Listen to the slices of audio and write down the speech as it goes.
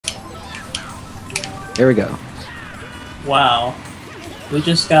Here we go. Wow. We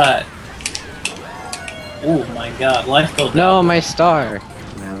just got... Oh my god, life goes No, down. my star.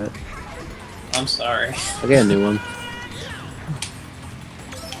 Can I have it? I'm sorry. I'll get a new one.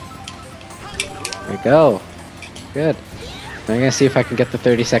 There we go. Good. I'm gonna see if I can get the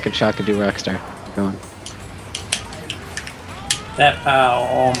 30-second shot and do Rockstar. Keep going. That pow,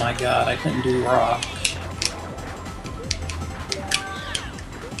 oh my god, I couldn't do rock.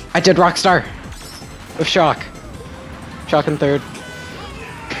 I did Rockstar! With Shock. Shock in third.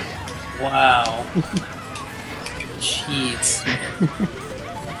 Wow. Cheats.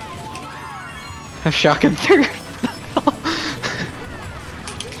 Have Shock in third.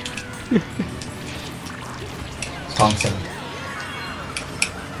 Thompson.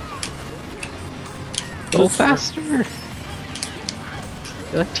 Go faster! I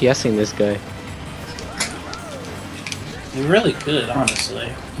feel like TSing this guy. You really could, honestly.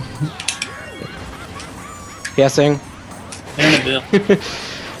 TSing. In a bill.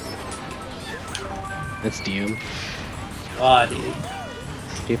 That's DM. Wow, dude.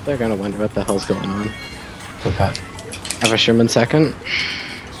 People are gonna wonder what the hell's going on. So cut. Have a Sherman second.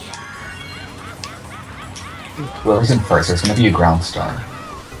 Whoever's in first, there's gonna be a ground star.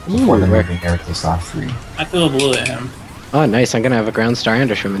 Before the where- moving air to the last 3. I feel blue at him. Oh, nice. I'm gonna have a ground star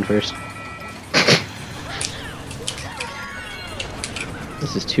and a Sherman first.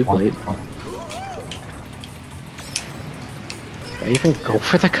 This is too late. Did I even go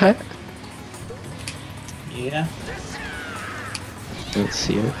for the cut? Yeah. Let's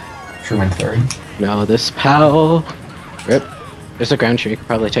see it. Truman 3rd. No, this pal. Rip. There's a ground tree. You could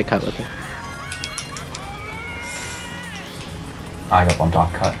probably take cut with it. I got one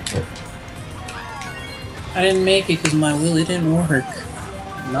dot cut. But I didn't make it because my wheelie didn't work.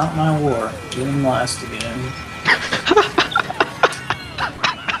 Not my war. Didn't last again.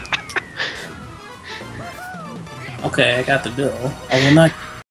 Okay, I got the bill. I will not